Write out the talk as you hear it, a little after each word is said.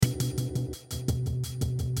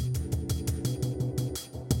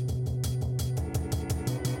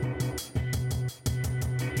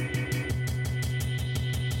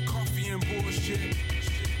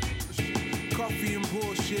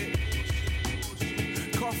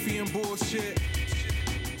Coffee and bullshit.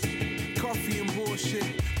 Coffee and bullshit.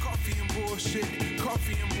 Coffee and bullshit.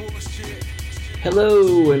 Coffee and bullshit.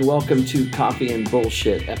 Hello and welcome to Coffee and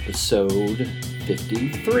Bullshit episode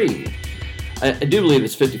 53. I do believe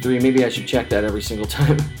it's 53. Maybe I should check that every single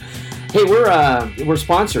time. Hey, we're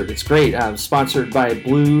sponsored. It's great. Sponsored by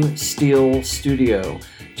Blue Steel Studio.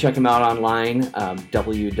 Check them out online,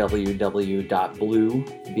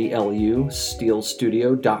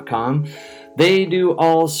 www.bluesteelstudio.com. They do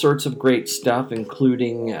all sorts of great stuff,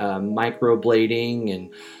 including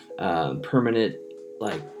microblading and permanent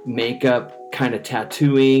makeup, kind of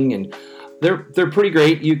tattooing, and they're pretty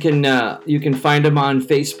great. You can find them on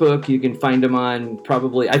Facebook. You can find them on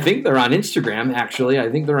I think they're on Instagram. Actually, I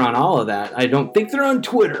think they're on all of that. I don't think they're on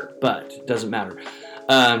Twitter, but it doesn't matter.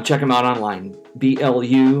 Check them out online,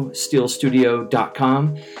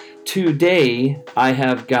 bluesteelstudio.com. Today, I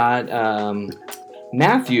have got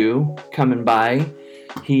Matthew coming by.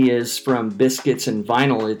 He is from Biscuits and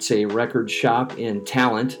Vinyl. It's a record shop in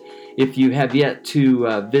Talent. If you have yet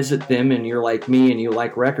to visit them and you're like me and you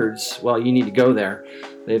like records, well, you need to go there.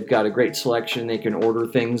 They've got a great selection. They can order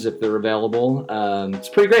things if they're available. It's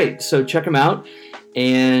pretty great. So check them out.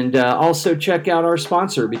 And also check out our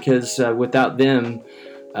sponsor, because without them,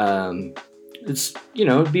 it'd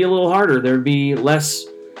be a little harder. There'd be less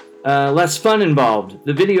fun involved.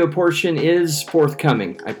 The video portion is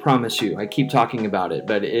forthcoming. I promise you. I keep talking about it,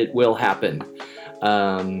 but it will happen.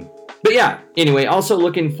 But yeah, anyway, also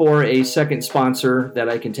looking for a second sponsor that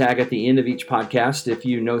I can tag at the end of each podcast. If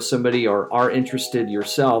you know somebody or are interested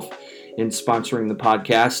yourself in sponsoring the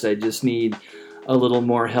podcast, I just need a little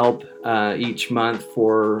more help each month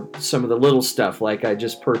for some of the little stuff. Like I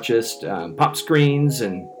just purchased pop screens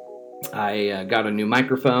and I got a new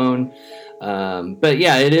microphone. But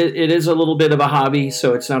yeah, it is a little bit of a hobby,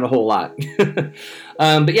 so it's not a whole lot.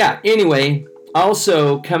 But yeah, anyway,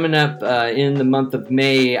 also coming up in the month of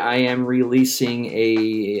May, I am releasing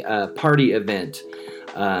a party event.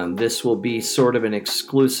 This will be sort of an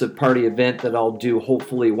exclusive party event that I'll do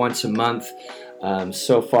hopefully once a month.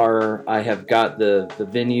 So far, I have got the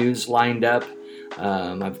venues lined up.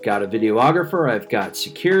 I've got a videographer, I've got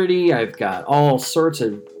security, I've got all sorts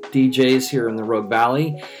of DJs here in the Rogue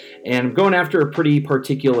Valley, and I'm going after a pretty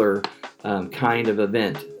particular kind of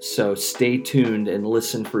event. So stay tuned and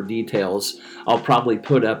listen for details. I'll probably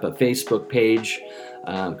put up a Facebook page,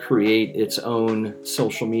 create its own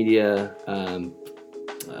social media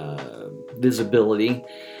visibility.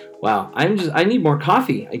 Wow, I need more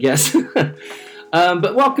coffee, I guess.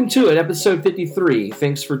 But welcome to it, episode 53.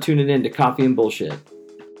 Thanks for tuning in to Coffee and Bullshit.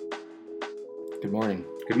 Good morning.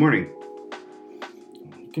 Good morning.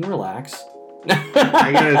 You can relax.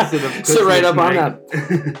 I gotta sit right up on that.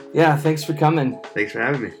 Yeah, thanks for coming. Thanks for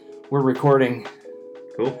having me. We're recording.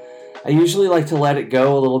 Cool. I usually like to let it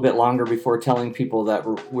go a little bit longer before telling people that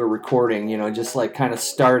we're recording, just like kind of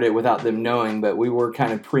start it without them knowing, but we were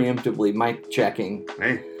kind of preemptively mic checking.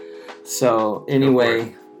 Hey. So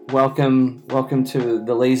anyway, welcome to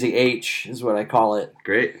the Lazy H is what I call it.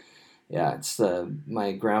 Great. Yeah, it's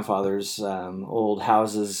my grandfather's old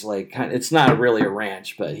houses. It's not really a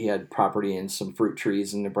ranch, but he had property and some fruit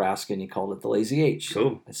trees in Nebraska, and he called it the Lazy H.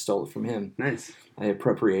 Cool. I stole it from him. Nice. I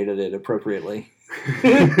appropriated it appropriately.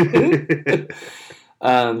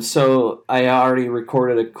 So I already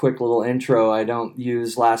recorded a quick little intro. I don't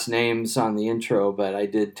use last names on the intro, but I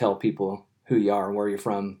did tell people who you are and where you're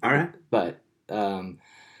from. All right. But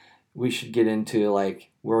we should get into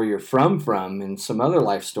where you're from and some other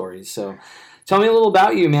life stories. So tell me a little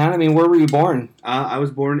about you, man. I mean, where were you born? I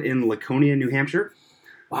was born in Laconia, New Hampshire.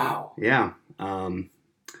 Wow. Yeah. Kind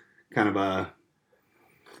of a,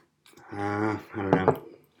 I don't know.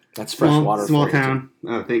 That's fresh water. Small town.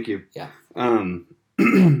 Oh, thank you. Yeah.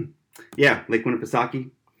 Yeah, Lake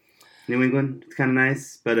Winnipesaukee, New England. It's kind of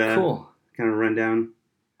nice, but cool. Kind of run down,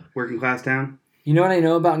 working class town. You know what I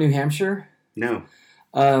know about New Hampshire? No.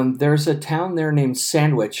 There's a town there named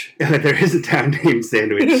Sandwich. There is a town named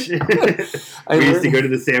Sandwich. We used to go to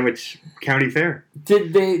the Sandwich County Fair. Do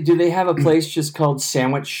they have a place just called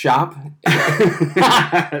Sandwich Shop?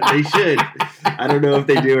 They should. I don't know if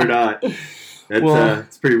they do or not.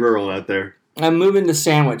 It's pretty rural out there. I'm moving to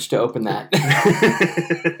Sandwich to open that.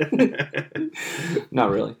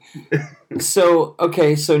 Not really. So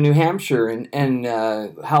New Hampshire, and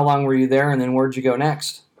how long were you there, and then where'd you go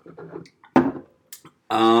next?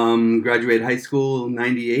 Graduated high school in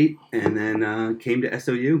 98, and then came to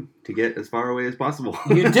SOU to get as far away as possible.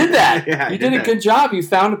 You did that. Yeah, you did a good job. You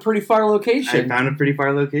found a pretty far location. I found a pretty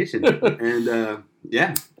far location, and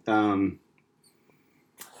yeah.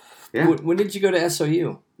 Yeah. When did you go to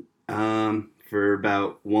SOU? For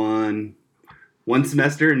about 1 one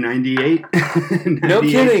semester in 98. No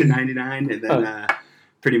 98 kidding. to 99. And then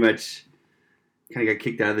pretty much kind of got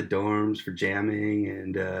kicked out of the dorms for jamming.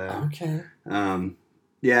 And Okay.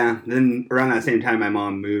 yeah, then around that same time, my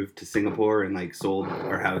mom moved to Singapore and like sold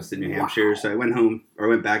our house in New Hampshire. So I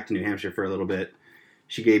went back to New Hampshire for a little bit.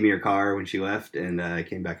 She gave me her car when she left, and I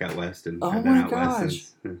came back out west, and I've been out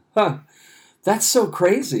west since. Huh. That's so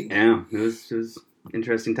crazy. Yeah, it was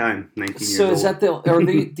interesting time. 19 years So old. is that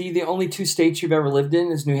the only two states you've ever lived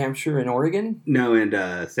in is New Hampshire and Oregon? No, and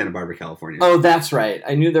Santa Barbara, California. Oh, that's right.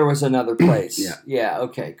 I knew there was another place. Yeah. Yeah.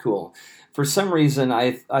 Okay. Cool. For some reason,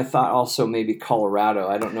 I thought also maybe Colorado.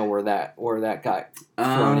 I don't know where that got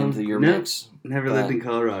thrown into your mix. Never lived in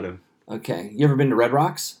Colorado. Okay. You ever been to Red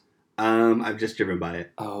Rocks? I've just driven by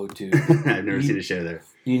it. Oh, dude. I've never seen a show there.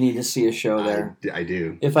 You need to see a show there. I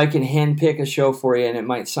do. If I can handpick a show for you, and it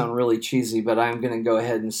might sound really cheesy, but I'm going to go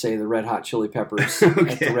ahead and say the Red Hot Chili Peppers at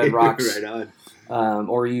the Red Rocks. Right on.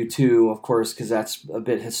 Or U2, of course, because that's a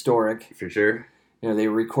bit historic. For sure. You know, they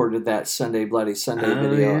recorded that Sunday Bloody Sunday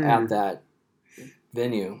video at that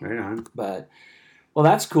venue. Right on. But, well,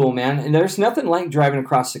 that's cool, man. And there's nothing like driving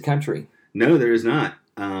across the country. No, there is not.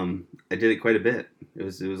 I did it quite a bit. It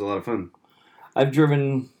was a lot of fun. I've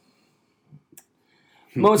driven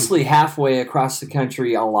mostly halfway across the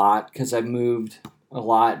country a lot because I've moved a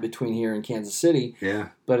lot between here and Kansas City. Yeah.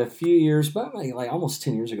 But a few years, but like almost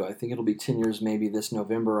 10 years ago, I think it'll be 10 years maybe this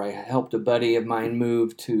November, I helped a buddy of mine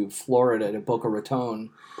move to Florida to Boca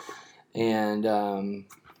Raton. And,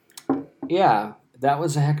 yeah, that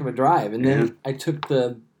was a heck of a drive. And then I took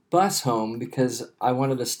the bus home because I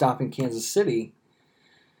wanted to stop in Kansas City.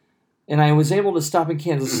 And I was able to stop in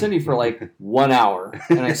Kansas City for like 1 hour.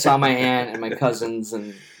 And I saw my aunt and my cousins,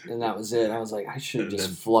 and that was it. I was like, I should have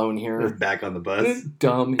just flown here. Back on the bus?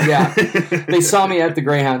 Dumb. Yeah. They saw me at the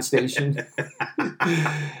Greyhound station.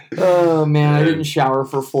 Oh, man. I didn't shower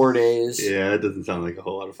for 4 days. Yeah, that doesn't sound like a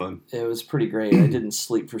whole lot of fun. It was pretty great. I didn't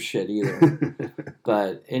sleep for shit either.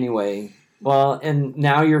 But anyway, well, and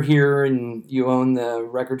now you're here and you own the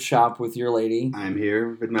record shop with your lady. I'm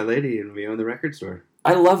here with my lady, and we own the record store.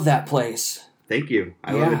 I love that place. Thank you.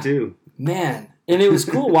 I love it too. Man. And it was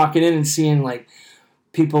cool walking in and seeing like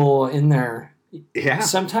people in there. Yeah.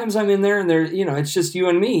 Sometimes I'm in there and there, it's just you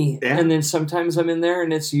and me. Yeah. And then sometimes I'm in there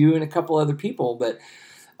and it's you and a couple other people. But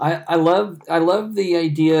I love the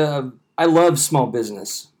idea of, I love small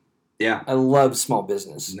business. Yeah. I love small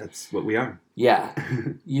business. And that's what we are. Yeah.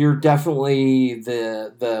 You're definitely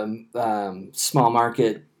the small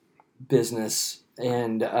market business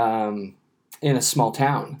and in a small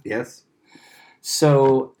town. Yes.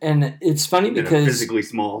 So, and it's funny because... In a physically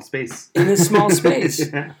small space. In a small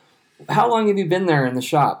space. Yeah. How long have you been there in the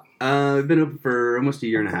shop? I've been up for almost a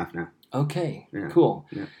year and a half now. Okay, Yeah. cool.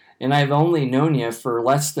 Yeah. And I've only known you for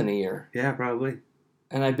less than a year. Yeah, probably.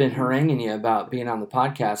 And I've been haranguing you about being on the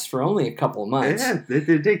podcast for only a couple of months. Yeah,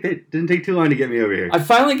 it didn't take too long to get me over here. I did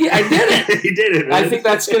it. You did it, man. I think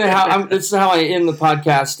that's this is how I end the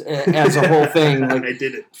podcast as a whole thing. Like, I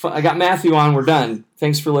did it. I got Matthew on. We're done.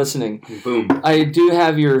 Thanks for listening. Boom. I do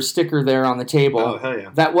have your sticker there on the table. Oh, hell yeah.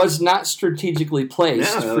 That was not strategically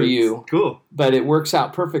placed for you. Cool. But it works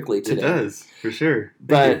out perfectly today. It does, for sure.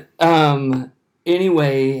 But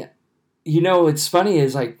anyway, it's funny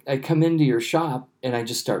is I come into your shop and I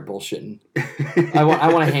just start bullshitting. I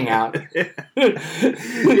want to hang out.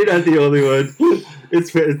 You're not the only one.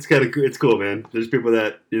 It's kind of it's cool, man. There's people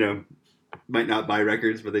that might not buy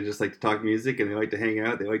records, but they just like to talk music and they like to hang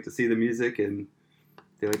out. They like to see the music and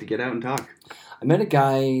they like to get out and talk. I met a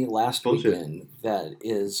guy last weekend that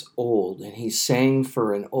is old, and he sang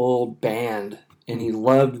for an old band, and he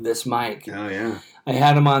loved this mic. Oh yeah. I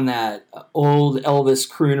had him on that old Elvis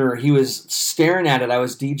crooner. He was staring at it. I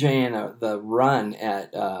was DJing the run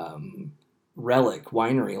at Relic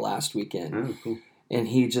Winery last weekend. Oh, cool. And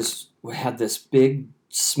he just had this big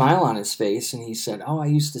smile on his face, and he said, "Oh, I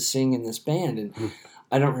used to sing in this band." And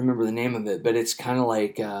I don't remember the name of it, but it's kind of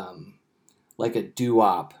like a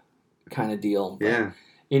doo-wop kind of deal. But yeah.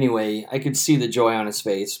 Anyway, I could see the joy on his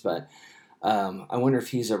face, but I wonder if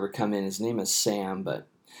he's ever come in. His name is Sam, but...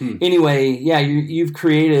 Anyway, yeah, you've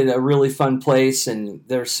created a really fun place, and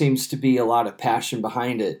there seems to be a lot of passion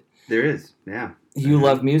behind it. There is, yeah. You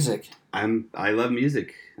love music. I love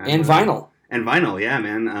music. And vinyl. And vinyl, yeah,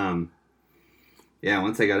 man.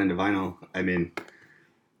 Once I got into vinyl, I mean,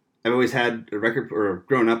 I've always had a record, or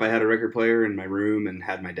growing up, I had a record player in my room and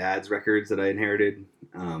had my dad's records that I inherited.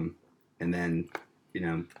 And then,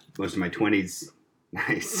 most of my 20s.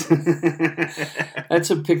 Nice.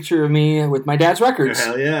 That's a picture of me with my dad's records.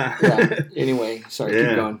 Hell yeah. Yeah. Anyway, sorry,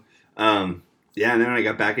 keep going. And then I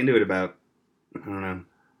got back into it about, I don't know,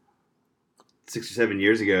 6 or 7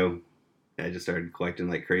 years ago, I just started collecting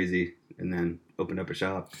like crazy, and then opened up a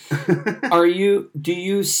shop. Do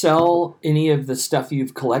you sell any of the stuff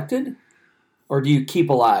you've collected, or do you keep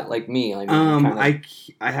a lot like me? I mean,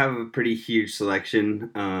 I have a pretty huge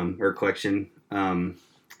selection or collection.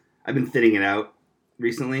 I've been thinning it out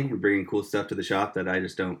recently and bringing cool stuff to the shop that I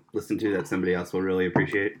just don't listen to that somebody else will really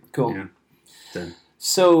appreciate. Cool. You know?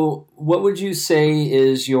 So what would you say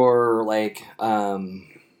is your like? I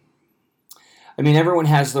mean, everyone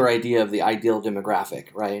has their idea of the ideal demographic,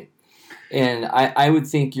 right? And I would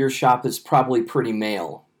think your shop is probably pretty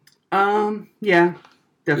male. Yeah,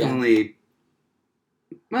 definitely.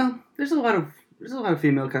 Yeah. Well, there's a lot of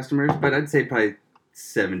female customers, but I'd say probably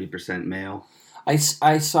 70% male. I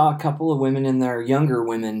saw a couple of women in there, younger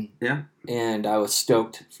women. Yeah. And I was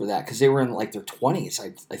stoked for that because they were in like their 20s,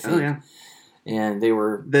 I think. Oh yeah. And they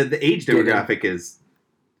were the age demographic is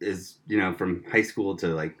from high school to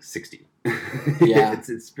like 60. Yeah.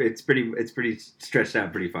 it's pretty stretched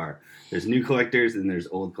out pretty far. There's new collectors and there's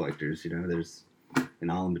old collectors. There's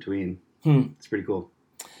and all in between. It's pretty cool.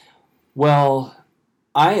 Well,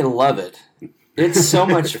 I love it. It's so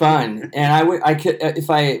much fun, and I could if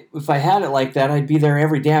I had it like that, I'd be there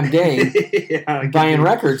every damn day buying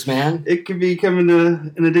records, man. It could be becoming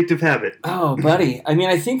an addictive habit. Oh, buddy! I mean,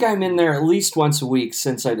 I think I'm in there at least once a week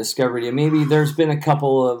since I discovered you. Maybe there's been a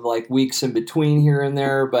couple of like weeks in between here and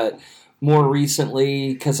there, but more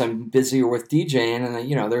recently because I'm busier with DJing,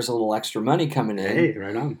 and there's a little extra money coming in. Hey,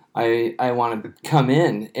 right on. I want to come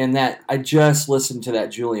in, and that I just listened to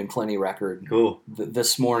that Julian Plenty record. Cool.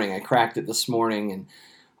 This morning, I cracked it this morning, and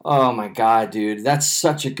oh my god, dude, that's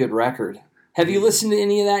such a good record. Have you listened to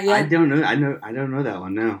any of that yet? I don't know. I don't know that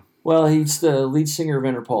one. No. Well, he's the lead singer of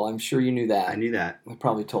Interpol. I'm sure you knew that. I knew that. I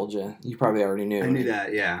probably told you. You probably already knew. I knew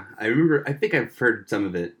that. Yeah, I remember. I think I've heard some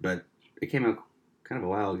of it, but it came out kind of a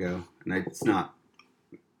while ago, and that's not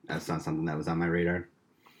something that was on my radar.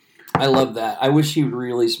 I love that. I wish he would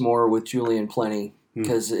release more with Julian Plenty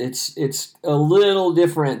because it's a little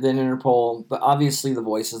different than Interpol, but obviously the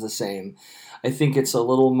voice is the same. I think it's a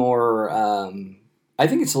little more. I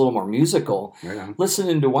think it's a little more musical. Right on.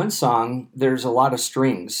 Listening to one song, there's a lot of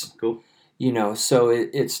strings. Cool. So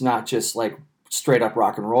it's not just like straight up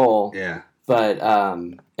rock and roll. Yeah. But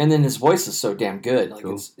and then his voice is so damn good. Like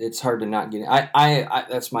cool. It's hard to not get. I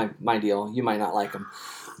that's my deal. You might not like him,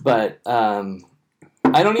 but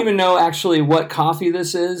I don't even know actually what coffee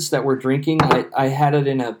this is that we're drinking. I had it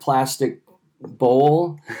in a plastic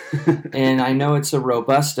bowl, and I know it's a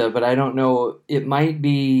Robusta, but I don't know. It might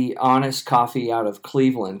be Honest Coffee out of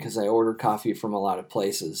Cleveland because I ordered coffee from a lot of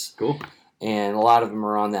places. Cool. And a lot of them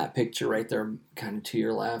are on that picture right there, kind of to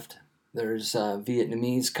your left. There's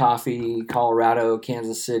Vietnamese coffee, Colorado,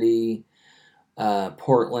 Kansas City,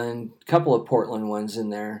 Portland, a couple of Portland ones in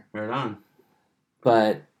there. Right on.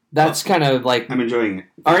 But that's kind of like I'm enjoying it.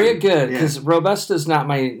 Are you good? Because Robusta's not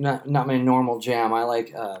my normal jam. I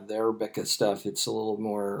like the Arabica stuff. It's a little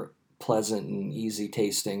more pleasant and easy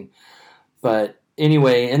tasting. But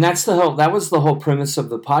anyway, and that was the whole premise of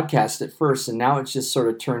the podcast at first, and now it's just sort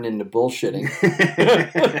of turned into bullshitting.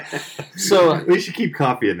 So we should keep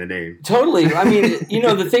coffee in the name. Totally. I mean,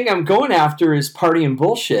 the thing I'm going after is party and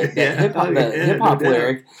bullshit. That hip hop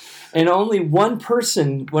lyric. And only one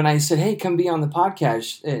person, when I said, "Hey, come be on the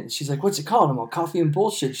podcast," and she's like, "What's it called?" I'm all coffee and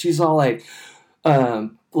bullshit. She's all like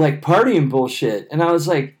party and bullshit, and I was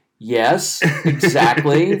like, "Yes,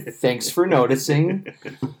 exactly. Thanks for noticing."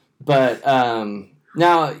 But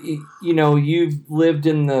now, you've lived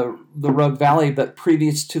in the Rogue Valley, but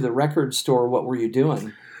previous to the record store, what were you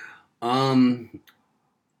doing? Well,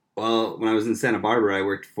 when I was in Santa Barbara, I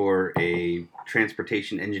worked for a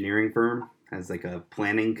transportation engineering firm as like a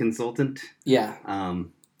planning consultant. Yeah.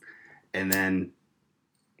 And then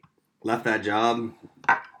left that job.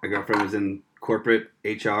 My girlfriend was in corporate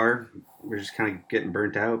HR. We're just kind of getting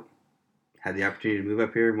burnt out. Had the opportunity to move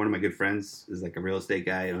up here. One of my good friends is like a real estate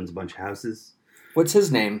guy, owns a bunch of houses. What's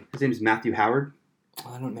his name? His name's Matthew Howard.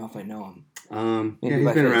 I don't know if I know him.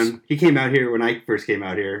 He's been around. He came out here when I first came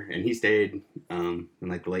out here, and he stayed in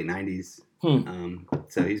like the late 90s.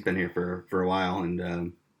 So he's been here for a while,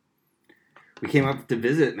 and we came up to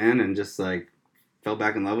visit, man, and just like fell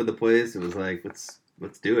back in love with the place. It was like,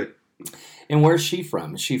 let's do it. And where's she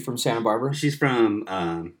from? Is she from Santa Barbara? She's from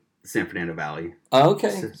San Fernando Valley. Oh,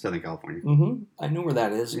 okay. Southern California. Mm-hmm. I know where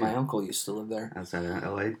that is. Yeah. My uncle used to live there. Outside of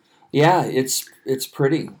LA. Yeah, it's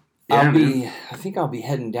pretty. Yeah, I think I'll be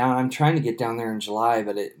heading down. I'm trying to get down there in July,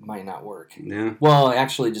 but it might not work. Yeah. Well,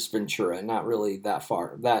 actually, just Ventura, not really that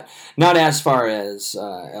far. Not as far as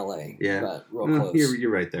LA. Yeah. But real close.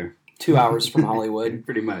 You're right there. 2 hours from Hollywood.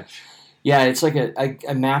 Pretty much. Yeah, it's like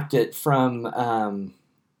I mapped it from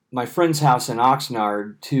my friend's house in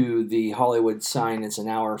Oxnard to the Hollywood sign. It's an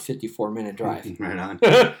hour, 54-minute drive. Right on.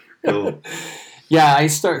 Cool. Yeah, I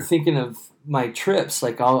start thinking of my trips.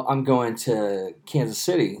 Like I'm going to Kansas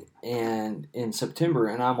City and in September,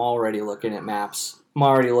 and I'm already looking at maps. I'm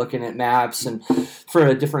already looking at maps and for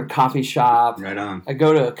a different coffee shop. Right on. I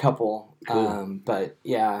go to a couple, Cool. but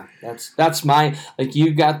yeah, that's my like.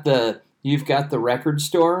 You've got the record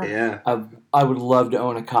store. Yeah. I would love to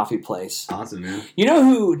own a coffee place. Awesome, man. You know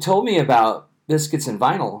who told me about Biscuits and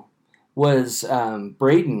Vinyl was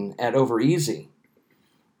Braden at Over Easy.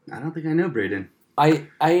 I don't think I know Braden.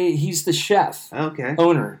 He's the chef. Okay.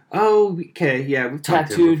 Owner. Oh, okay. Yeah, we've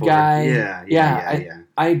talked to him Tattooed before. guy. Yeah.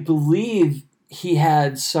 I believe he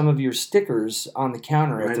had some of your stickers on the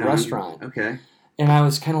counter at the restaurant. Okay. And I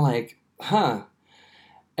was kind of like, huh.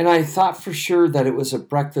 And I thought for sure that it was a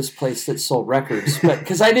breakfast place that sold records, but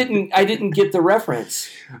because I didn't get the reference.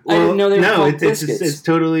 Well, I didn't know they were called biscuits. It's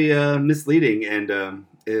totally misleading, and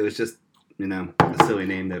it was just a silly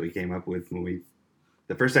name that we came up with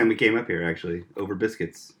the first time we came up here, actually, over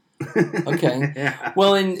biscuits. Okay. Yeah.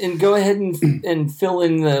 Well, and go ahead and fill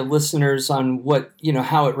in the listeners on what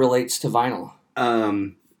how it relates to vinyl.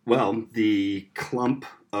 Well, the clump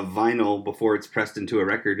of vinyl before it's pressed into a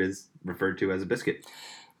record is referred to as a biscuit.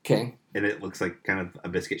 Okay. And it looks like kind of a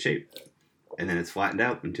biscuit shape. And then it's flattened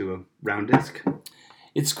out into a round disc.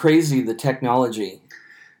 It's crazy, the technology.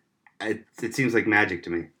 It seems like magic to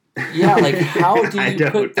me. Yeah, like how do you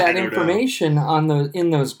put that don't information in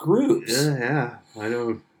those grooves? Yeah. I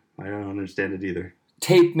don't understand it either.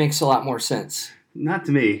 Tape makes a lot more sense. Not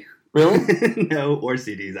to me. Really? No, or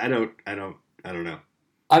CDs. I don't know.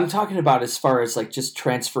 I'm talking about as far as like just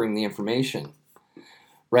transferring the information.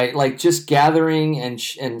 Right? Like just gathering and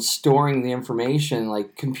storing the information.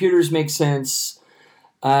 Like computers make sense.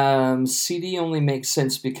 CD only makes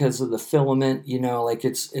sense because of the filament, like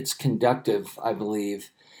it's conductive, I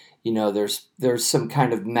believe. There's some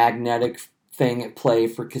kind of magnetic thing at play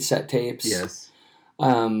for cassette tapes. Yes.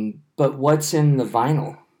 But what's in the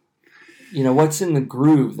vinyl? What's in the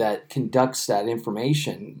groove that conducts that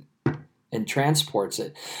information and transports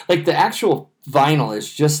it? Like the actual vinyl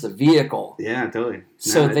is just the vehicle. Yeah, totally.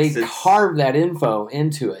 So they carve that info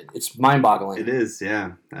into it. It's mind-boggling. It is,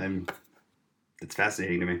 yeah. It's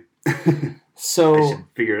fascinating to me. So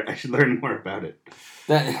I should learn more about it.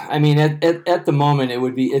 At the moment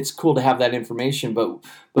it's cool to have that information,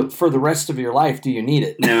 but for the rest of your life, do you need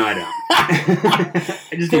it? No, I don't.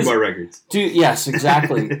 I just need more records. Yes,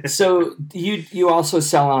 exactly. So you also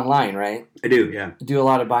sell online, right? I do, yeah. Do a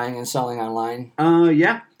lot of buying and selling online?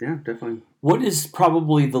 Yeah, definitely. What is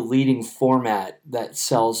probably the leading format that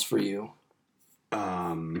sells for you?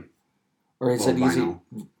 Or is it easy? Vinyl.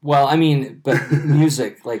 Well, but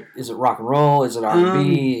music, like, is it rock and roll? Is it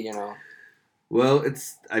R&B? Well,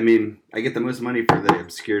 I get the most money for the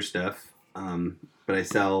obscure stuff, but I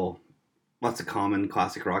sell lots of common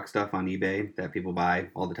classic rock stuff on eBay that people buy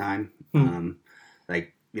all the time.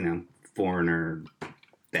 Like, Foreigner,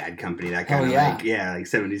 Bad Company, that kind of like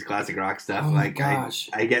 70s classic rock stuff. Oh my gosh.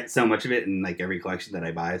 I get so much of it in like every collection that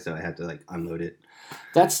I buy, so I have to like unload it.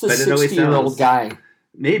 That's the 60-year-old guy.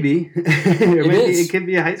 Maybe. Or maybe it could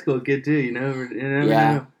be a high school kid too,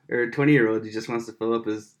 Yeah. Or a 20-year-old who just wants to fill up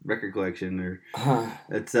his record collection, or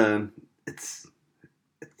it's hard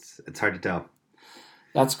to tell.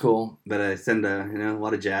 That's cool. But I send a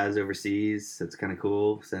lot of jazz overseas. That's kind of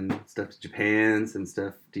cool. Send stuff to Japan, send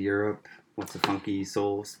stuff to Europe. Lots of funky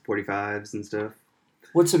soul 45s and stuff.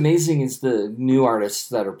 What's amazing is the new artists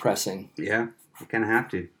that are pressing. Yeah, you kind of have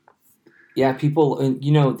to. Yeah, people,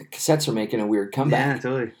 the cassettes are making a weird comeback. Yeah,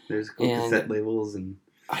 totally. There's cool cassette labels, and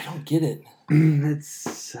I don't get it.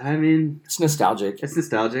 It's nostalgic. It's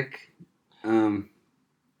nostalgic.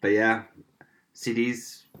 But yeah,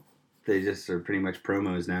 CDs, they just are pretty much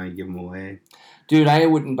promos now. You give them away. Dude, I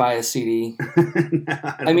wouldn't buy a CD. No,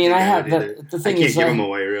 I have the thing is, I can't give them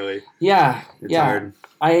away, really. Yeah, it's hard.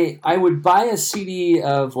 I would buy a CD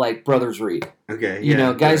of like Brothers Reed. Okay,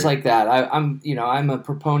 guys like that. I'm a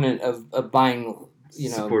proponent of buying,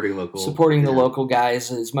 supporting the local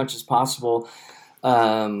guys as much as possible.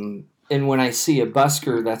 And when I see a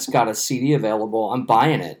busker that's got a CD available, I'm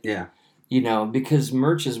buying it. Yeah. Because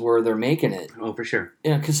merch is where they're making it. Oh, for sure.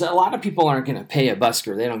 Because a lot of people aren't going to pay a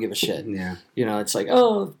busker. They don't give a shit. Yeah. It's like,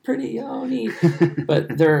 oh, pretty, oh, neat.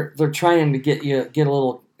 But they're trying to get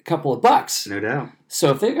a couple of bucks. No doubt.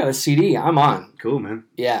 So if they've got a CD, I'm on. Cool, man.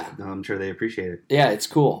 Yeah. I'm sure they appreciate it. Yeah, it's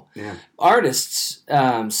cool. Yeah. Artists,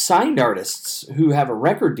 signed artists who have a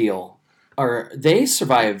record deal, they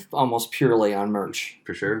survive almost purely on merch.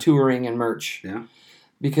 For sure. Touring and merch. Yeah.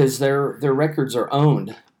 because their records are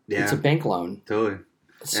owned. Yeah. It's a bank loan. Totally.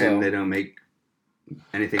 So, and they don't make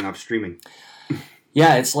anything off streaming.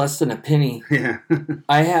 Yeah, it's less than a penny. Yeah.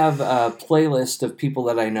 I have a playlist of people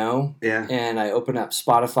that I know. Yeah. And I open up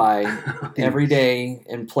Spotify every day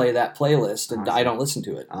and play that playlist, and I don't listen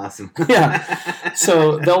to it. Awesome. Yeah.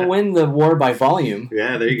 So they'll win the war by volume.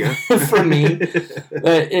 Yeah, there you go. For me.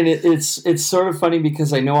 And it's sort of funny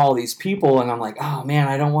because I know all these people, and I'm like, oh man,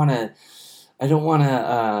 I don't want to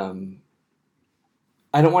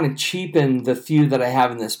cheapen the few that I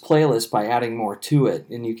have in this playlist by adding more to it,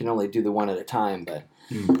 and you can only do the one at a time. But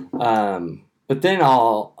then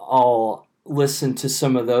I'll listen to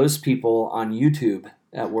some of those people on YouTube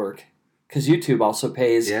at work, because YouTube also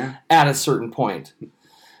pays at a certain point.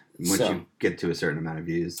 Once you get to a certain amount of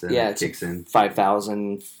views, then it kicks in.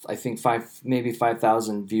 5,000, I think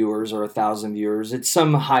 5,000 viewers or 1,000 viewers. It's a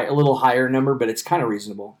little higher number, but it's kind of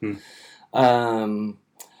reasonable.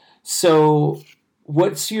 So.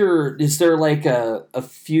 Is there like a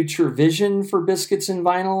future vision for Biscuits and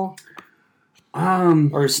Vinyl?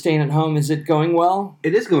 Or staying at home, is it going well?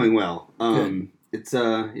 It is going well. Good. It's,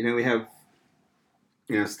 we have,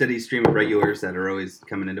 steady stream of regulars that are always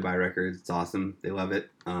coming in to buy records. It's awesome. They love it.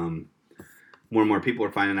 More and more people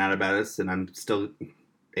are finding out about us, and I'm still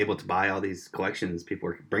able to buy all these collections. People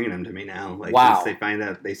are bringing them to me now. Like, wow. Once they find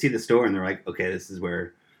out, they see the store and they're like, okay, this is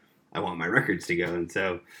where I want my records to go. And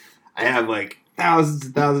so I have like thousands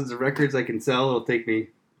and thousands of records I can sell. It'll take me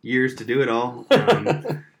years to do it all.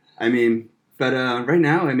 But right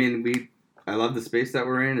now, I love the space that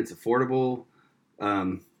we're in. It's affordable.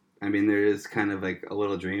 There is kind of like a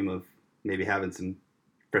little dream of maybe having some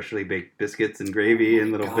freshly baked biscuits and gravy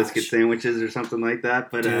and little biscuit sandwiches or something like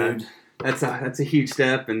that. But that's a huge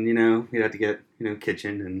step, and you'd have to get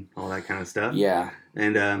kitchen and all that kind of stuff. Yeah,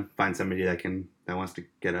 and find somebody that wants to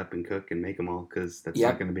get up and cook and make them all, because that's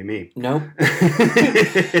not going to be me. Nope.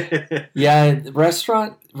 Yeah,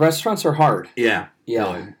 restaurants are hard. Yeah.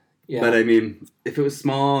 Yeah. Yeah. But if it was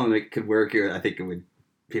small and it could work here, I think it would.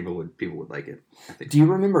 People would like it. I think. Do you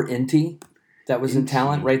remember Inti? That was in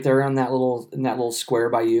Talent, right there on that little square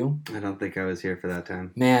by you. I don't think I was here for that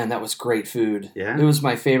time. Man, that was great food. Yeah, it was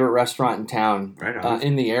my favorite restaurant in town. Right on.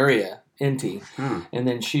 In the area, Inti. Huh. And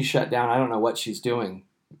then she shut down. I don't know what she's doing.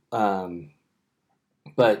 But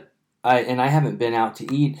I haven't been out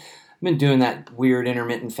to eat. I've been doing that weird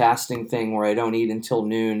intermittent fasting thing where I don't eat until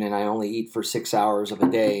noon and I only eat for 6 hours of a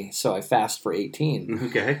day. So I fast for 18.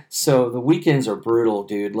 Okay. So the weekends are brutal,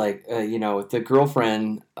 dude. Like, with the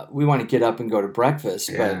girlfriend, we want to get up and go to breakfast,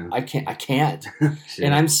 but I can't.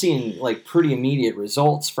 And I'm seeing like pretty immediate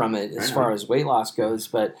results from it as far as weight loss goes.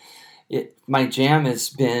 But my jam has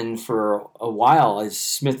been for a while is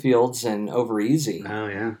Smithfield's and Over Easy. Oh,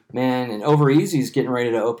 yeah. Man, and Over Easy's getting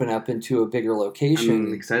ready to open up into a bigger location.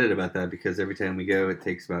 I'm excited about that because every time we go, it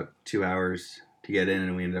takes about 2 hours to get in,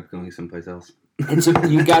 and we end up going someplace else.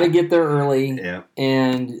 You got to get there early, yeah.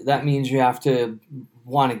 And that means you have to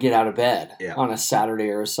want to get out of bed on a Saturday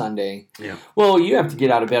or a Sunday. Yeah. Well, you have to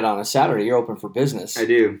get out of bed on a Saturday. You're open for business. I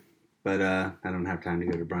do, but I don't have time to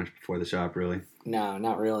go to brunch before the shop, really. No,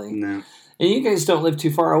 not really. No. And you guys don't live too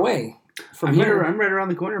far away from here. I'm right around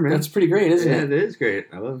the corner, man. That's pretty great, isn't it? Yeah, it is great.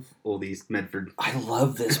 I love Old East Medford. I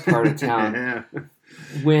love this part of town. Yeah.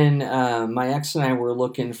 When my ex and I were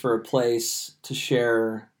looking for a place to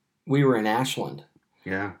share, we were in Ashland.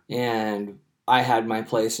 Yeah. And I had my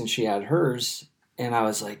place and she had hers. And I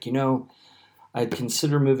was like, I'd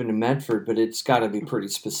consider moving to Medford, but it's got to be pretty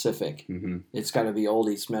specific. Mm-hmm. It's got to be Old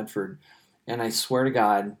East Medford. And I swear to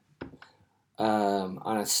God,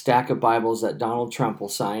 on a stack of Bibles that Donald Trump will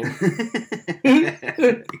sign.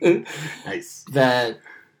 Nice. That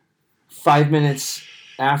 5 minutes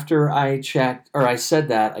after I said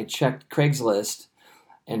that, I checked Craigslist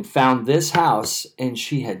and found this house, and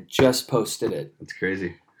she had just posted it. That's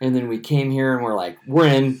crazy. And then we came here and we're like, we're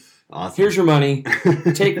in. Awesome. Here's your money.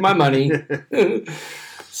 Take my money.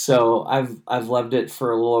 So I've loved it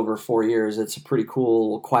for a little over 4 years. It's a pretty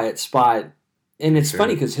cool, quiet spot. And it's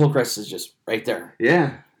funny because Hillcrest is just right there.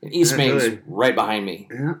 Yeah. And East Main's right behind me.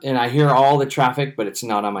 Yeah. And I hear all the traffic, but it's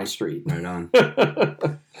not on my street. Right on.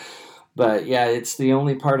 But yeah, it's the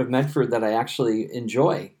only part of Medford that I actually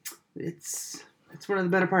enjoy. It's one of the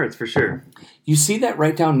better parts for sure. You see that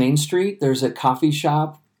right down Main Street? There's a coffee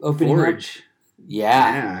shop opening Forage. up.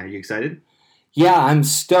 Yeah. Yeah. Are you excited? Yeah, I'm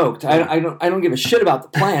stoked. I don't give a shit about the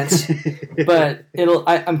plants, but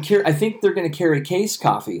I'm curious. I think they're going to carry Case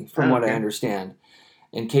coffee, from what I understand.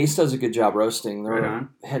 And Case does a good job roasting. They're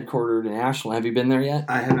headquartered in Ashland. Have you been there yet?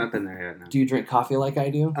 I have not been there yet. No. Do you drink coffee like I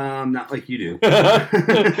do? Not like you do.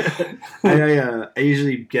 I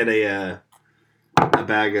usually get a a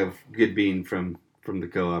bag of Good Bean from the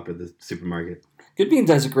co-op at the supermarket. Good Bean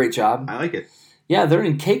does a great job. I like it. Yeah, they're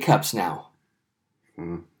in K-Cups now.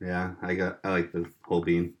 Yeah, I like the whole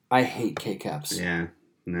bean. I hate K-Cups. Yeah,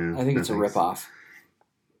 no. I think it's a ripoff.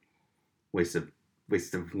 Waste of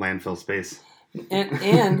landfill space.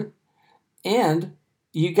 And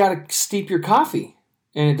you got to steep your coffee,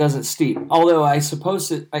 and it doesn't steep. Although I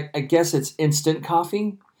suppose I guess it's instant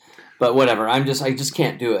coffee, but whatever. I just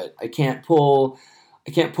can't do it. I can't pull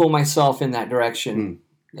myself in that direction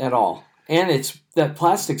at all. And that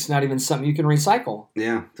plastic's not even something you can recycle.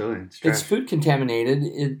 Yeah, totally. It's food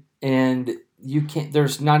contaminated, and you can't.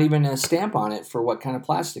 There's not even a stamp on it for what kind of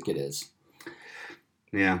plastic it is.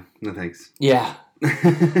 Yeah, no thanks. Yeah.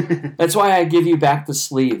 That's why I give you back the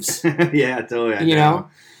sleeves. Yeah, totally. You know?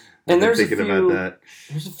 And there's thinking about that.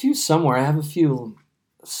 There's a few somewhere. I have a few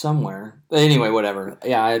somewhere. Anyway, whatever.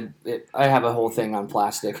 Yeah, I have a whole thing on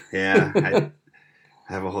plastic. Yeah, I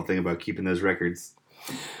have a whole thing about keeping those records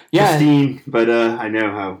pristine. But I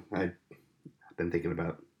know how I've been thinking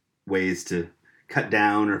about ways to cut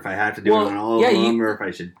down, or if I have to do it on all of them, or if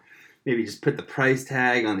I should maybe just put the price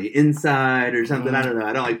tag on the inside or something. I don't know.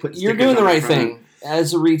 I don't like putting stickers. You're doing the right front. thing.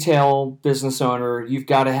 As a retail business owner, you've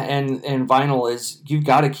got to, and vinyl is, you've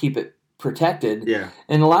got to keep it protected. Yeah.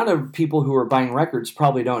 And a lot of people who are buying records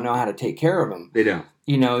probably don't know how to take care of them. They don't.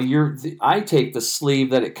 You know, I take the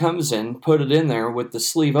sleeve that it comes in, put it in there with the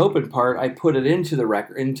sleeve open part. I put it into the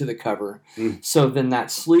record, into the cover. So then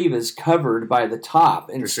that sleeve is covered by the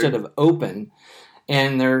top instead of open.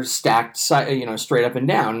 And they're stacked, straight up and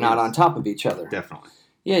down, not on top of each other. Definitely.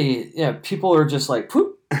 Yeah. People are just like,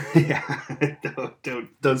 poop. Yeah.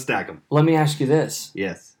 Don't stack them. Let me ask you this.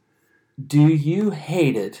 Yes. Do you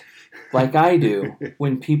hate it, like I do,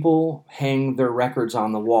 when people hang their records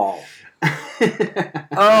on the wall?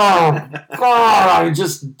 Oh, God, I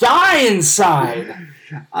just die inside.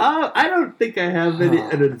 I don't think I have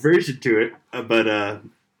an aversion to it, but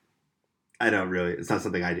I don't really. It's not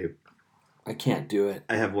something I do. I can't do it.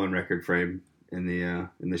 I have one record frame in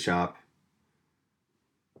the shop,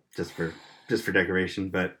 just for decoration.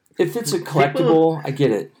 But if it's a collectible, I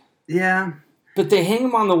get it. Yeah, but they hang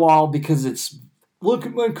them on the wall because it's, look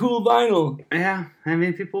at my cool vinyl. Yeah, I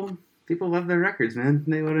mean people love their records, man.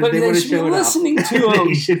 They want to. They should be listening to them.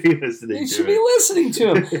 They should be listening. They should be listening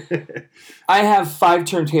to them. I have 5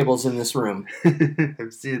 turntables in this room.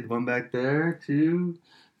 I've seen one back there, 2.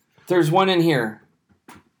 There's one in here.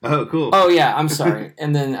 Oh, cool. Oh, yeah, I'm sorry.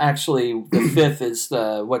 And then actually the 5th is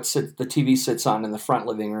the TV sits on in the front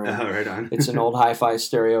living room. Oh, right on. It's an old hi-fi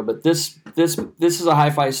stereo, but this is a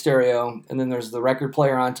hi-fi stereo, and then there's the record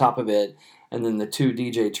player on top of it, and then the 2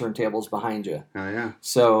 DJ turntables behind you. Oh, yeah.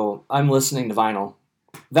 So I'm listening to vinyl.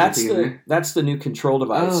 That's the new control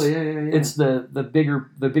device. Oh, yeah. It's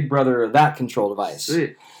the big brother of that control device.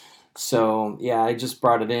 Sweet. So, yeah, I just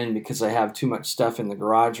brought it in because I have too much stuff in the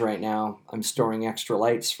garage right now. I'm storing extra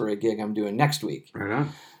lights for a gig I'm doing next week. Right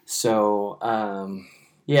on. So,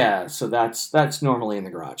 so that's normally in the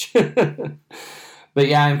garage. But,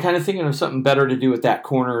 yeah, I'm kind of thinking of something better to do with that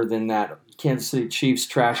corner than that Kansas City Chiefs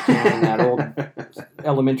trash can and that old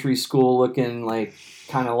elementary school-looking, like,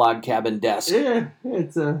 kind of log cabin desk. Yeah,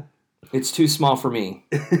 It's too small for me,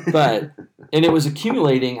 and it was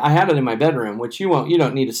accumulating. I had it in my bedroom, which you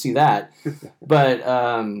don't need to see that, but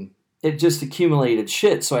it just accumulated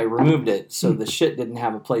shit. So I removed it, so the shit didn't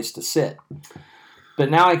have a place to sit. But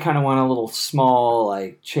now I kind of want a little small,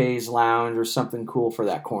 like chaise lounge or something cool for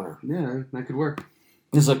that corner. Yeah, that could work.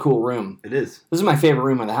 This is a cool room. It is. This is my favorite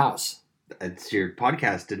room of the house. It's your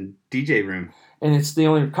podcast and DJ room. And it's the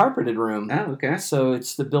only carpeted room. Oh, okay. So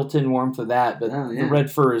it's the built-in warmth of that. But the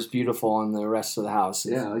red fur is beautiful on the rest of the house.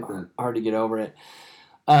 It's I like that. Hard to get over it.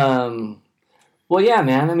 Well, yeah,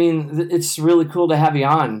 man. I mean, it's really cool to have you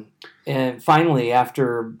on. And finally,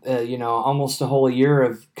 after, almost a whole year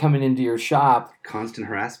of coming into your shop. Constant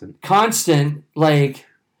harassment. Like,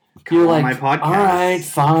 you're like, my podcast. All right,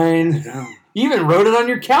 fine. You even wrote it on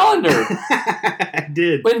your calendar. I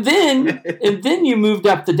did. And then you moved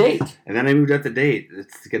up the date. And then I moved up the date.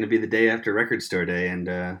 It's going to be the day after Record Store Day. And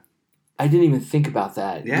I didn't even think about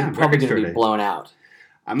that. Yeah, you're probably going to be blown out.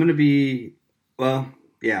 I'm going to be,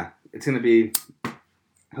 it's going to be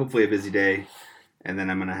hopefully a busy day. And then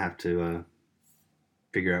I'm going to have to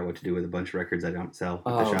figure out what to do with a bunch of records I don't sell at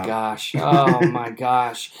the shop. Oh, gosh. Oh, my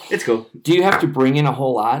gosh. It's cool. Do you have to bring in a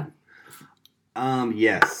whole lot?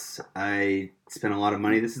 Yes. I spent a lot of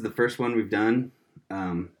money. This is the first one we've done.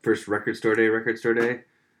 First Record Store Day.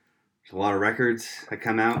 There's a lot of records that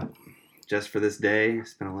come out just for this day. I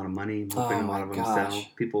spent a lot of money hoping a lot of them sell.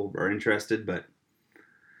 People are interested, but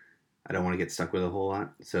I don't want to get stuck with a whole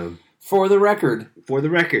lot. So For the record. For the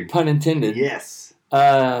record. Pun intended. Yes.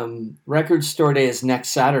 Record Store Day is next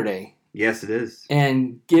Saturday. Yes, it is.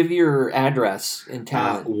 And give your address in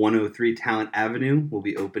Talent. 103 Talent Avenue will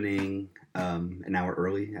be opening an hour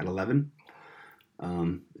early at 11.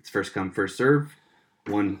 It's first come, first serve.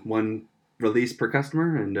 One release per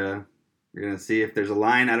customer, and we're going to see if there's a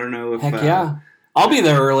line. I don't know if... Heck yeah. I'll be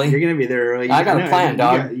there early. You're going to be there early. I got a plan,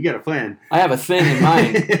 dog. You got a plan. I have a thing in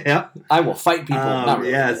mind. Yep. I will fight people. Not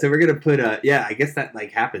really, yeah, but. so we're going to put I guess that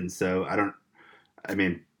happens, so I don't expect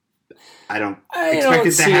it to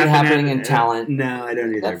see happen. it happening in Talent. No, I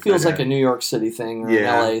don't either. That feels like a New York City thing or an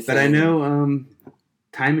LA thing. But I know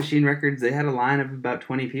Time Machine Records, they had a line of about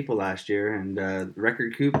 20 people last year, and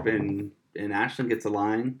Record Coop in Ashland gets a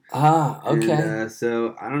line. Ah, okay. And,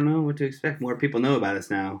 so I don't know what to expect. More people know about us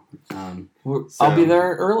now. I'll be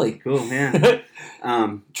there early. Cool, yeah.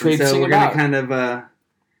 Traipsing so we're about. Gonna kind of... So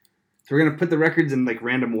we're going to put the records in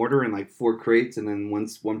random order in 4 crates, and then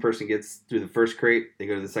once one person gets through the first crate, they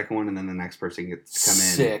go to the second one, and then the next person gets to come in.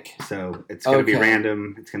 Sick. So it's going to be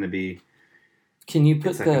random. It's going to be... Can you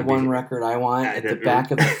put the one record I want at the back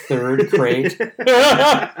of the third crate?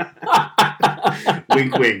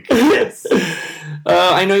 Wink, wink. Yes.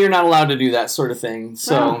 I know you're not allowed to do that sort of thing,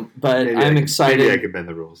 but I'm excited. Maybe I could bend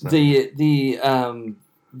the rules.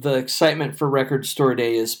 The excitement for Record Store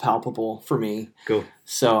Day is palpable for me. Cool.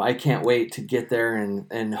 So I can't wait to get there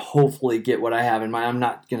and hopefully get what I have in mind. I'm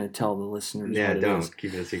not going to tell the listeners what it is.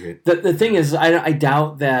 Keep it a secret. The thing is, I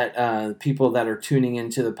doubt that people that are tuning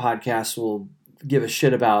into the podcast will give a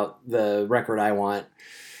shit about the record I want.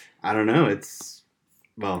 I don't know. It's,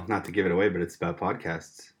 not to give it away, but it's about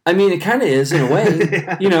podcasts. I mean, it kind of is in a way.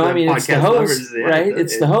 It's the host, right?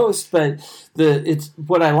 It's the host, but it's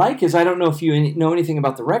what I like is I don't know if you know anything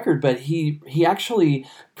about the record, but he actually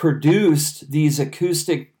produced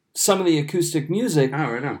some of the acoustic music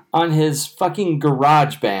on his fucking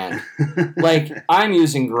GarageBand. I'm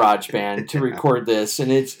using GarageBand to record this,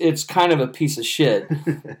 and it's kind of a piece of shit.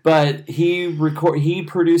 But he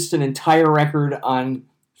produced an entire record on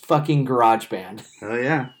fucking GarageBand. Oh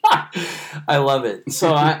yeah. I love it.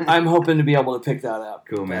 So I'm hoping to be able to pick that up.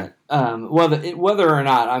 Cool, man. Whether or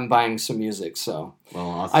not I'm buying some music, so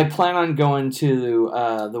awesome. I plan on going to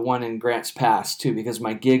the one in Grants Pass too, because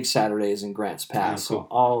my gig Saturday is in Grants Pass. Oh, cool.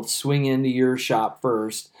 So I'll swing into your shop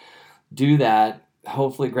first, do that,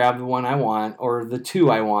 hopefully grab the one I want or the two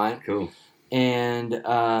I want. Cool. And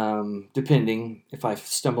depending if I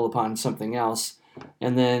stumble upon something else,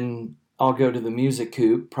 and then I'll go to the Music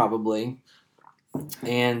Coop probably.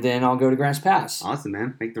 And then I'll go to Grants Pass. Awesome,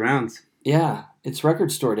 man. Make the rounds. Yeah, it's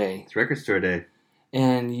Record Store Day. It's Record Store Day.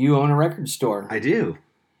 And you own a record store. I do.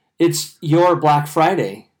 It's your Black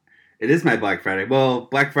Friday. It is my Black Friday. Well,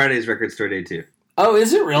 Black Friday is Record Store Day too. Oh,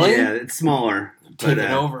 is it really? Yeah, it's smaller. Taking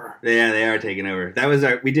over. Yeah, they are taking over. That was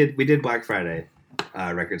we did Black Friday,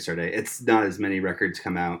 Record Store Day. It's not as many records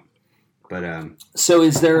come out. But so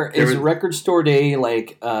is Record Store Day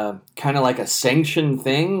kind of like a sanctioned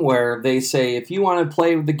thing where they say if you want to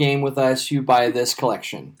play the game with us, you buy this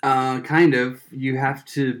collection? Kind of. You have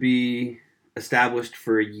to be established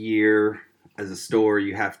for a year as a store.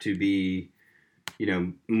 You have to be,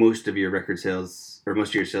 most of your record sales or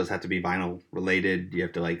most of your sales have to be vinyl related. You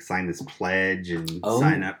have to sign this pledge and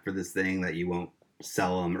sign up for this thing that you won't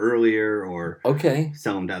sell them earlier or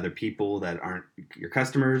sell them to other people that aren't your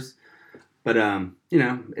customers. But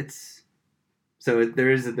it's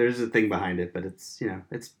there's a thing behind it, but it's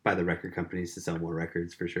it's by the record companies to sell more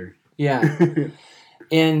records for sure. Yeah,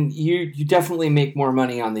 and you definitely make more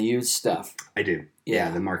money on the used stuff. I do. Yeah,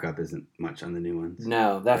 the markup isn't much on the new ones.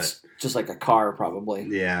 No, that's just like a car probably.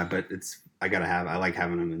 Yeah, but I like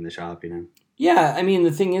having them in the shop. Yeah, I mean the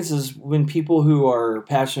thing is when people who are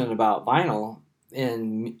passionate about vinyl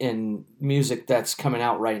and music that's coming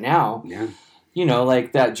out right now. Yeah.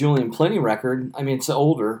 Like that Julian Plenty record. I mean, it's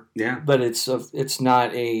older. Yeah. But it's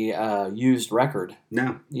not a used record.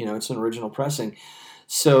 No. It's an original pressing.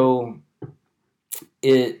 So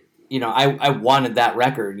I wanted that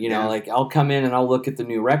record. I'll come in and I'll look at the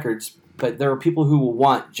new records, but there are people who will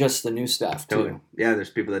want just the new stuff too. Totally. Yeah, there's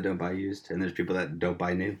people that don't buy used, and there's people that don't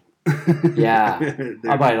buy new. Yeah,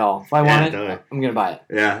 I'll buy it all. If I want it, totally. I'm gonna buy it.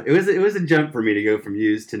 Yeah, it was a jump for me to go from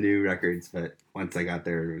used to new records, but once I got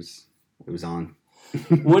there, it was on.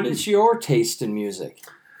 What is your taste in music?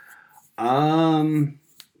 Funk,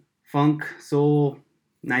 soul,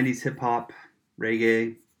 90s hip hop,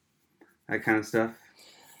 reggae, that kind of stuff.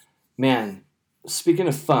 Man, speaking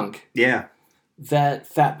of funk. Yeah. that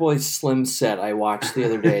Fatboy Slim set I watched the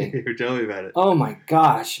other day. You were telling me about it. Oh my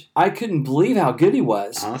gosh. I couldn't believe how good he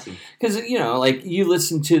was. Awesome. Because, like you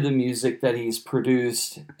listen to the music that he's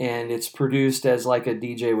produced, and it's produced as like a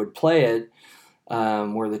DJ would play it,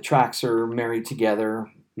 where the tracks are married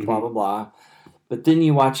together, blah, blah, blah. But then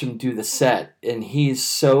you watch him do the set, and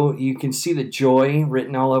you can see the joy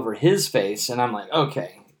written all over his face, and I'm like,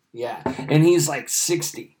 okay, yeah. And he's like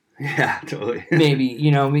 60. Yeah, totally. Maybe,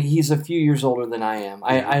 he's a few years older than I am.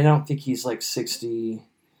 I don't think he's like 60.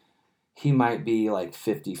 He might be like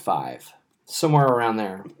 55. Somewhere around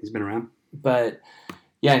there. He's been around. But,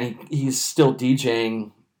 yeah, and he's still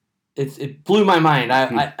DJing. It blew my mind.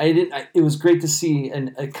 It was great to see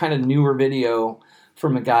a kind of newer video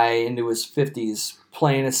from a guy into his 50s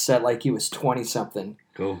playing a set like he was 20-something.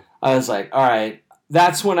 Cool. I was like, all right.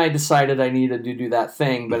 That's when I decided I needed to do that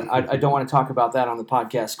thing, but I don't want to talk about that on the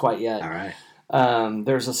podcast quite yet. All right.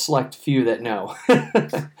 There's a select few that know.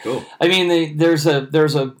 Cool. I mean, there's a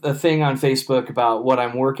thing on Facebook about what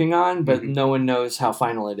I'm working on, but no one knows how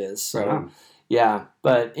final it is. So, right yeah.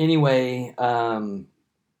 But anyway,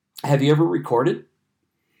 have you ever recorded?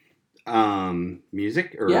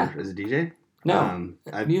 Music or as a DJ? No,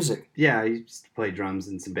 music. Yeah, I used to play drums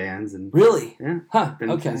in some bands and really, yeah, huh?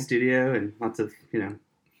 Been to the studio and lots of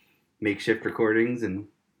makeshift recordings and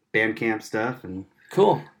Bandcamp stuff and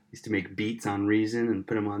cool. Used to make beats on Reason and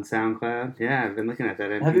put them on SoundCloud. Yeah, I've been looking at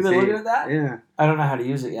that. Have you been looking at that? Yeah, I don't know how to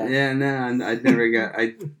use it yet. Yeah, no, I never got.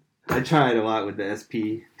 I tried a lot with the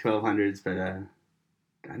SP 1200s, but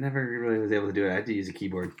I never really was able to do it. I had to use a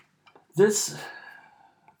keyboard.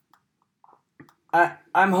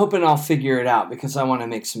 I'm hoping I'll figure it out because I want to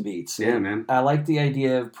make some beats. Yeah, man. I like the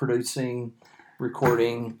idea of producing,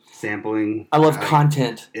 recording, sampling. I love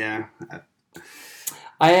content. Yeah.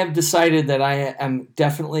 I have decided that I am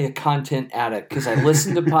definitely a content addict because I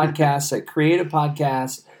listen to podcasts, I create a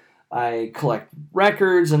podcast, I collect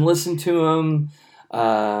records and listen to them.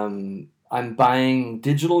 I'm buying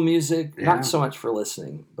digital music, not so much for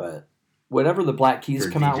listening, but whatever the Black Keys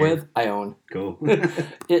come out with, I own. Cool.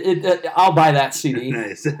 I'll buy that CD.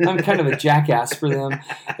 Nice. I'm kind of a jackass for them,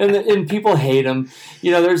 and people hate them.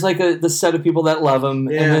 There's like the set of people that love them,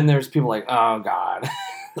 and then there's people like, oh god,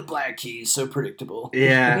 the Black Keys, so predictable.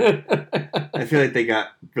 Yeah, I feel like they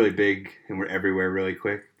got really big and were everywhere really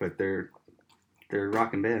quick, but they're a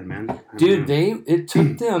rocking band, man. Dude, it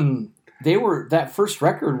took them. That first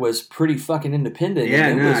record was pretty fucking independent. Yeah,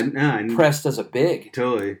 and it was pressed as a big.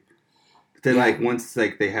 Totally. Then, once,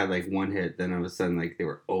 they had, one hit, then all of a sudden, they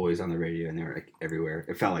were always on the radio, and they were, everywhere.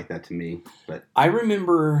 It felt like that to me, but... I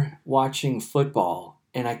remember watching football,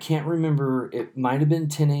 and I can't remember, it might have been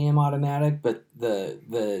 10 a.m. automatic, but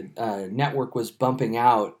the network was bumping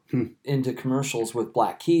out into commercials with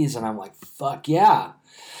Black Keys, and I'm like, fuck yeah.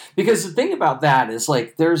 Because the thing about that is,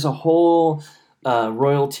 there's a whole...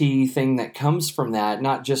 royalty thing that comes from that,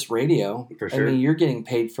 not just radio. For sure. I mean, you're getting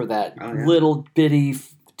paid for that little bitty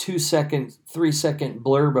 2-second, 3-second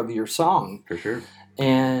blurb of your song. For sure.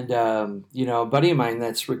 And a buddy of mine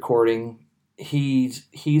that's recording,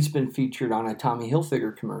 he's been featured on a Tommy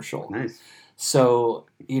Hilfiger commercial. Nice. So,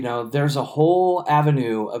 there's a whole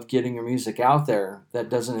avenue of getting your music out there that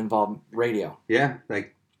doesn't involve radio. Yeah,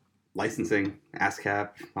 licensing, ASCAP,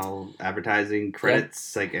 all advertising,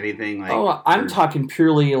 credits, anything. I'm talking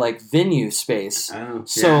purely venue space. Oh,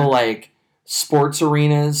 so sports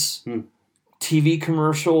arenas, TV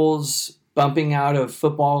commercials, bumping out of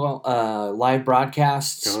football live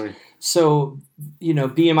broadcasts. Totally. So,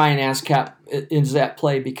 BMI and ASCAP is at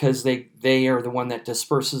play because they are the one that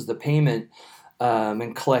disperses the payment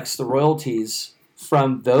and collects the royalties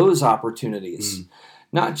from those opportunities.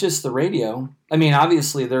 Not just the radio. I mean,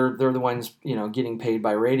 obviously, they're the ones, getting paid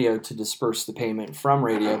by radio to disperse the payment from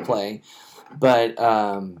radio play. But,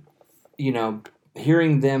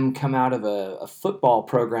 hearing them come out of a football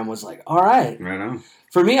program was like, all right. Right on.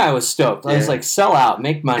 For me, I was stoked. I was like, sell out,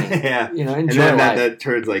 make money. Yeah. Enjoy and then life. that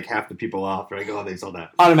turns half the people off. They're like, oh, they sold out.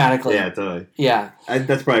 Automatically. Yeah, totally. Yeah.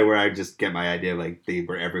 That's probably where I just get my idea of they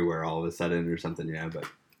were everywhere all of a sudden or something. Yeah, but.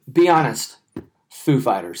 Be honest. Foo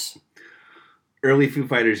Fighters. Early Foo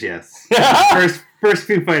Fighters, yes. first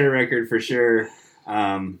Foo Fighter record for sure.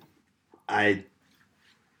 I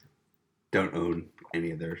don't own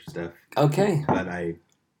any of their stuff. Okay. But I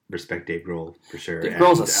respect Dave Grohl for sure. Dave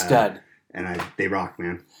Grohl's a stud. And they rock,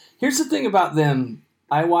 man. Here's the thing about them.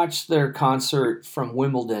 I watched their concert from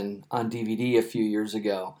Wimbledon on DVD a few years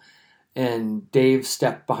ago, and Dave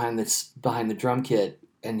stepped behind the drum kit,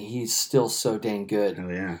 and he's still so dang good. Oh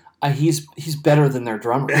yeah. He's better than their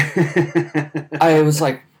drummer. I was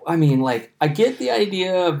like, I mean, like, I get the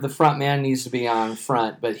idea of the front man needs to be on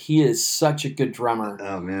front, but he is such a good drummer.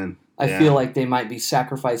 Oh, man. I feel like they might be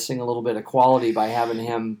sacrificing a little bit of quality by having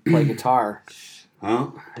him play guitar.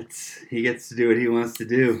 Well, he gets to do what he wants to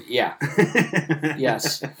do. Yeah.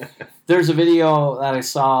 Yes. There's a video that I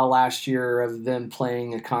saw last year of them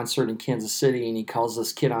playing a concert in Kansas City, and he calls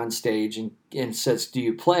this kid on stage and says, "Do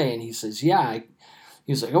you play?" And he says, "Yeah."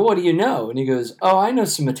 He's like, "Oh, what do you know?" And he goes, "Oh, I know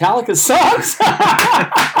some Metallica songs."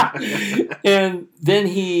 And then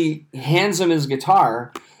he hands him his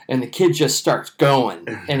guitar, and the kid just starts going,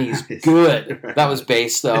 and he's good. That was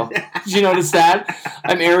bass, though. Did you notice that?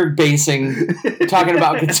 I'm Eric Basing, talking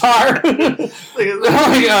about guitar.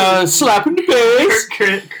 Slapping the bass.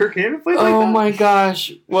 Kirk Hammett played like that? Oh, my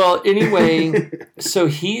gosh. Well, anyway, so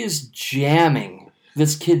he is jamming.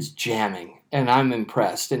 This kid's jamming, and I'm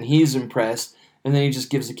impressed, and he's impressed. And then he just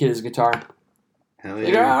gives the kid his guitar. Hell yeah.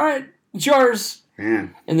 Like, all right, it's yours.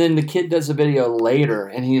 Man. And then the kid does a video later,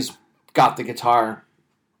 and he's got the guitar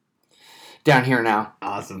down here now.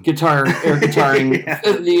 Awesome. Air guitaring. Yeah.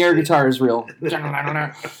 The air guitar is real.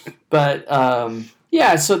 But,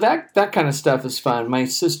 yeah, so that kind of stuff is fun. My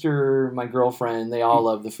sister, my girlfriend, they all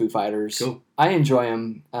love the Foo Fighters. Cool. I enjoy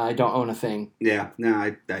them. I don't own a thing. Yeah. No,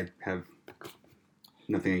 I have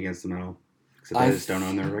nothing against them at all. Except I just don't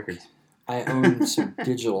own their records. I own some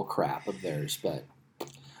digital crap of theirs, but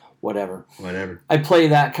whatever. Whatever. I play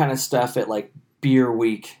that kind of stuff at like beer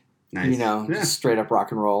week. Nice. Just straight up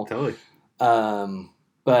rock and roll. Totally.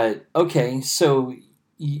 But okay, so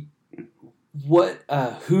what?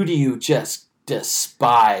 Who do you just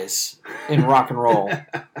despise in rock and roll,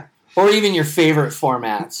 or even your favorite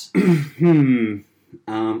formats?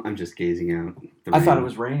 I'm just gazing out. I thought it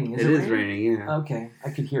was raining. It is raining, yeah. Okay, I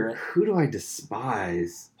could hear it. Who do I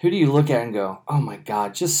despise? Who do you look at and go, "Oh my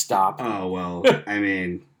God, just stop"? Oh well, I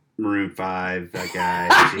mean, Maroon 5, that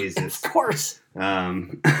guy, Jesus. Of course.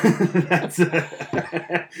 That's it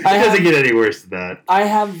doesn't get any worse than that. I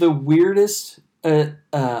have the weirdest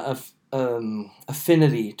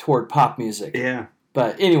affinity toward pop music. Yeah.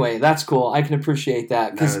 But anyway, that's cool. I can appreciate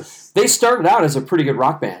that because they started out as a pretty good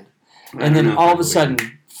rock band, and then all of a sudden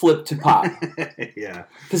flipped to pop. Yeah.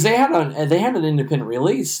 Because they had an independent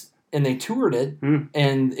release and they toured it,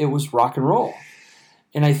 and it was rock and roll.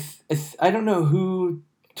 And I don't know who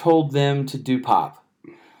told them to do pop,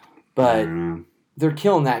 but they're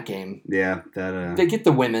killing that game. Yeah, they get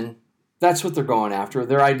the women. That's what they're going after.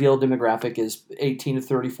 Their ideal demographic is 18 to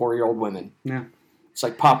 34-year-old women. Yeah. It's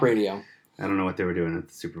like pop radio. I don't know what they were doing at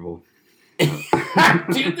the Super Bowl.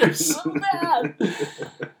 Dude, they're so bad.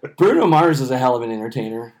 Bruno Mars is a hell of an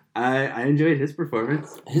entertainer. I enjoyed his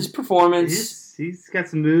performance. He's got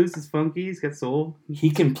some moves. He's funky. He's got soul. He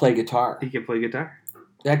can play guitar.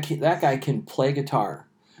 That guy can play guitar.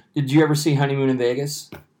 Did you ever see Honeymoon in Vegas?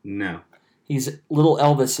 No. He's little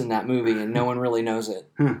Elvis in that movie, and no one really knows it.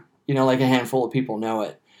 Like a handful of people know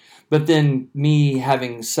it. But then me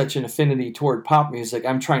having such an affinity toward pop music,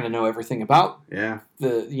 I'm trying to know everything about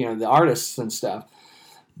the artists and stuff.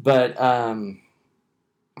 But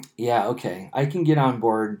okay, I can get on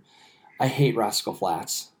board. I hate Rascal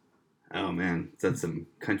Flats. Oh man, is that some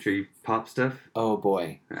country pop stuff? Oh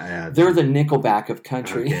boy, they're the Nickelback of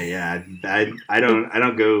country. Okay, yeah, I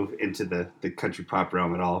don't go into the country pop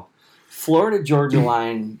realm at all. Florida Georgia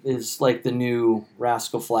Line is like the new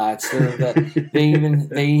Rascal Flats. They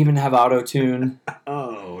even have auto-tune.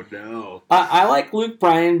 Oh no! I like Luke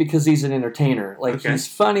Bryan because he's an entertainer. He's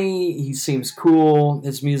funny. He seems cool.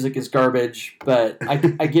 His music is garbage, but I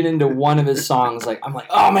get into one of his songs. I'm like,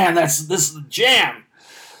 oh man, this is the jam.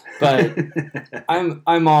 But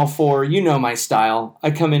I'm all for my style.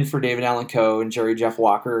 I come in for David Allan Coe and Jerry Jeff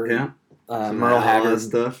Walker. Yeah. Merle Haggard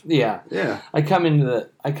stuff. Yeah. I come into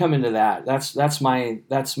that. That's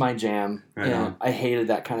my jam. Right on. I hated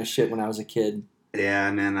that kind of shit when I was a kid. Yeah,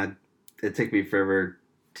 man. It took me forever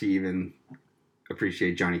to even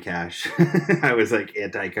appreciate Johnny Cash. I was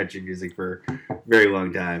anti-country music for a very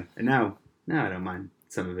long time, and now I don't mind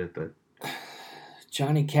some of it. But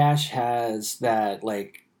Johnny Cash has that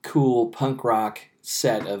cool punk rock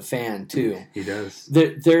set of fan too. He does.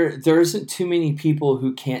 There isn't too many people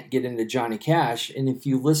who can't get into Johnny Cash, and if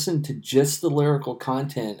you listen to just the lyrical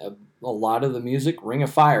content of a lot of the music, Ring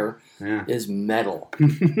of Fire is metal.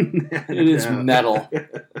 It is metal.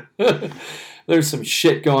 There's some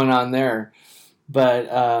shit going on there,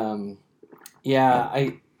 but I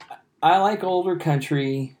like older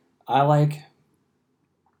country. I like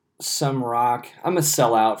some rock. I'm a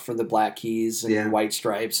sellout for the Black Keys and White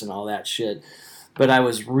Stripes and all that shit. But I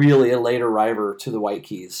was really a late arriver to the White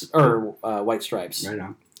Keys or White Stripes. Right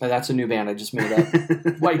on. That's a new band I just made up.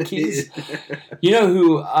 White Keys. You know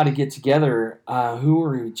who ought to get together? Who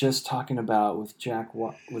were we just talking about with Jack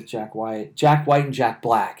White? Jack White and Jack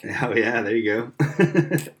Black. Oh, yeah, there you go.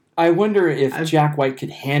 I wonder if Jack White could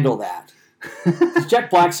handle that. Jack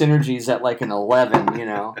Black's energy is at like an 11, you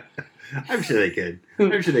know. I'm sure they could.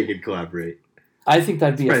 I'm sure they could collaborate. I think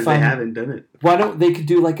that'd be a fun. They haven't done it. Why don't they could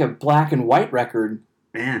do like a black and white record?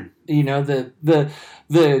 Man, you know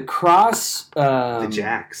the cross. The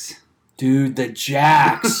Jacks. Dude, the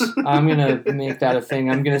Jacks. I'm gonna make that a thing.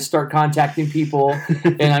 I'm gonna start contacting people,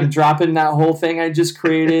 and I'm dropping that whole thing I just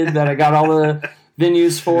created that I got all the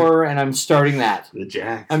venues for, and I'm starting that. The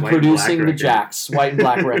Jacks. I'm producing the Jacks white and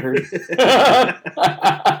black record. It's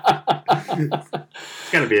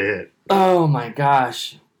gotta be a hit. Oh my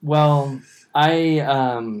gosh. Well,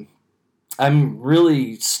 I'm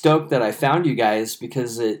really stoked that I found you guys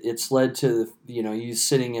because it's led to you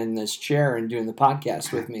sitting in this chair and doing the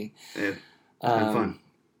podcast with me. Yeah, fun.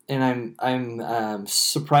 And I'm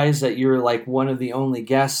surprised that you're like one of the only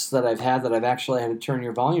guests that I've had that I've actually had to turn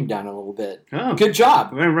your volume down a little bit. Oh, good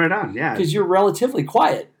job! Right on, yeah. Because you're relatively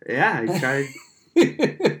quiet. Yeah, I tried.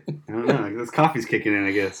 I don't know. This coffee's kicking in,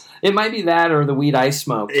 I guess. It might be that or the weed I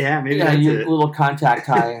smoked. Yeah, maybe that's that's your it. little contact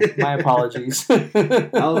high. My apologies.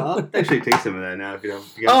 I'll actually take some of that now if you don't.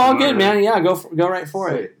 Oh, all good, man. Yeah, go right for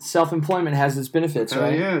it. Self-employment has its benefits,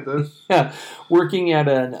 right? Yeah, it does. Yeah, working at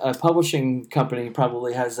a publishing company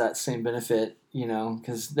probably has that same benefit,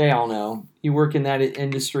 because they all know you work in that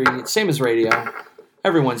industry. Same as radio.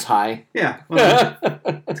 Everyone's high. Yeah, well,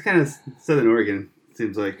 it's kind of Southern Oregon. It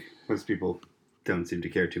seems like most people don't seem to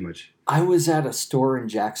care too much. I was at a store in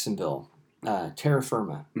Jacksonville, Terra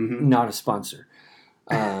Firma, not a sponsor.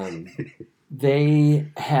 They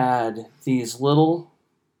had these little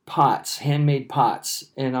pots, handmade pots,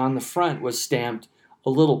 and on the front was stamped a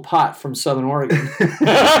little pot from Southern Oregon.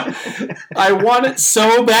 I want it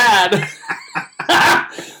so bad.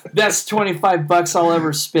 That's $25 I'll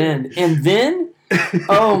ever spend. And then,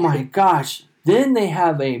 oh my gosh, then they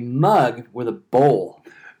have a mug with a bowl.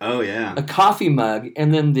 Oh, yeah. A coffee mug,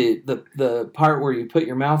 and then the part where you put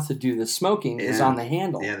your mouth to do the smoking is on the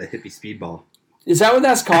handle. Yeah, the hippie speedball. Is that what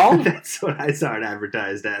that's called? That's what I saw it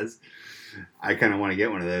advertised as. I kind of want to get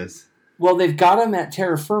one of those. Well, they've got them at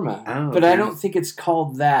Terra Firma, but okay. I don't think it's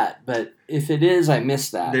called that. But if it is, I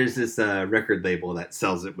missed that. There's this record label that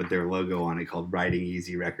sells it with their logo on it called Riding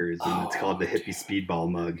Easy Records, and it's called the hippie speedball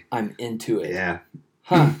mug. I'm into it. Yeah.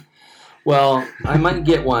 Huh. Well, I might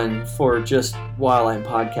get one for just while I'm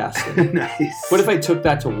podcasting. Nice. What if I took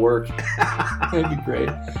that to work? That'd be great.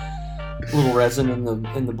 A little resin in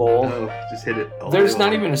the bowl. Oh, just hit it. There's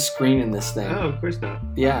not even a screen in this thing. Oh, of course not.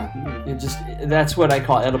 Yeah, that's what I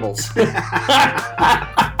call edibles.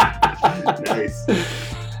 Nice.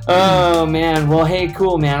 Oh man, well hey,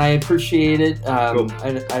 cool man, I appreciate it. Cool.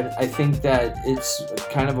 I think that it's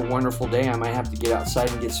kind of a wonderful day. I might have to get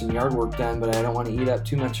outside and get some yard work done, but I don't want to eat up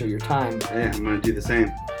too much of your time. Yeah, I'm going to do the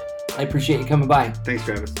same. I appreciate you coming by. Thanks,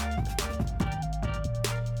 Travis.